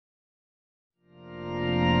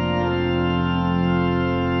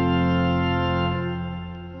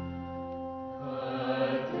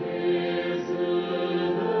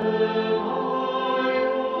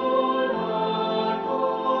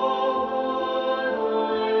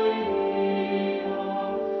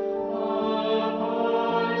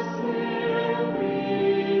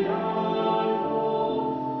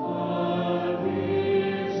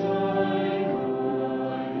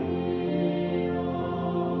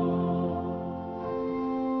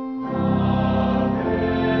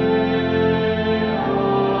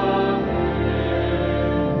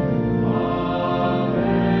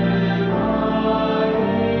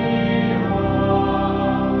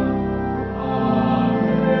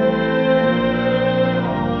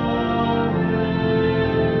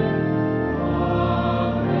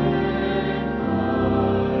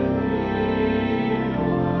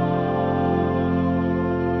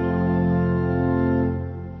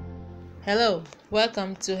Hello,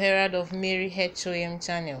 welcome to Herald of Mary HOM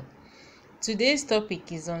channel. Today's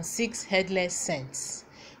topic is on 6 headless saints,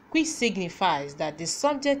 which signifies that the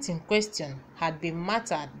subject in question had been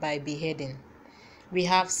martyred by beheading. We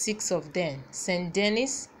have 6 of them: Saint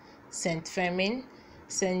Denis, Saint Firmin,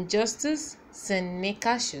 Saint Justus, Saint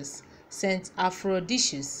Nicasius, Saint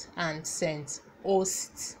Aphrodisius, and Saint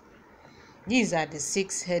Ost. These are the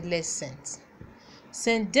 6 headless saints.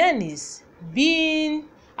 Saint Denis,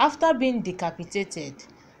 after being decapitated,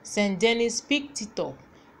 Saint Denis picked it up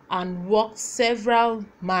and walked several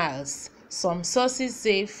miles. Some sources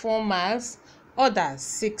say 4 miles, others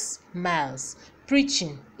 6 miles,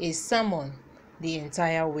 preaching a sermon the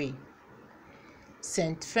entire way.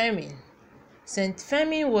 Saint Firmin. Saint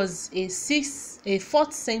Firmin was a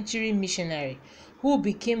 4th century missionary who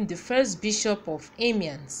became the first bishop of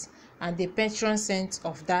Amiens and the patron saint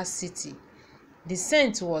of that city. The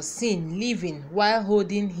saint was seen living while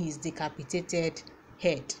holding his decapitated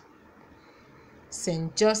head.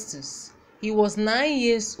 Saint Justus. He was 9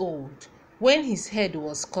 years old when his head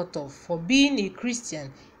was cut off for being a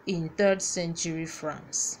Christian in 3rd century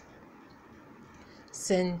France.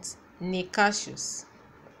 Saint Nicasius.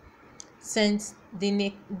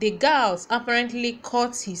 The Gauls apparently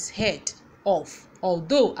cut his head off,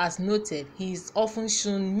 although as noted, he is often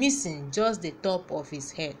shown missing just the top of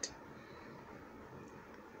his head.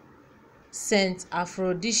 Saint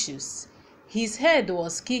Aphrodisius. His head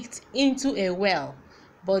was kicked into a well,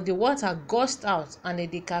 but the water gushed out and the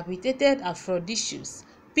decapitated Aphrodisius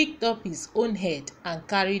picked up his own head and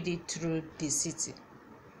carried it through the city.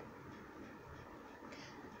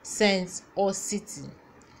 Saint Osity.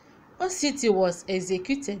 Osity was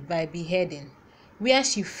executed by beheading. Where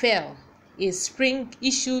she fell, a spring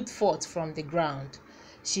issued forth from the ground.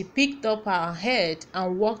 She picked up her head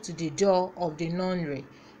and walked to the door of the nunnery,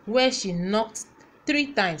 where she knocked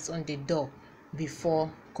 3 times on the door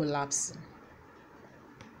before collapsing.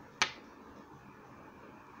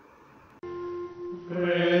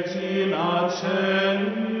 Regina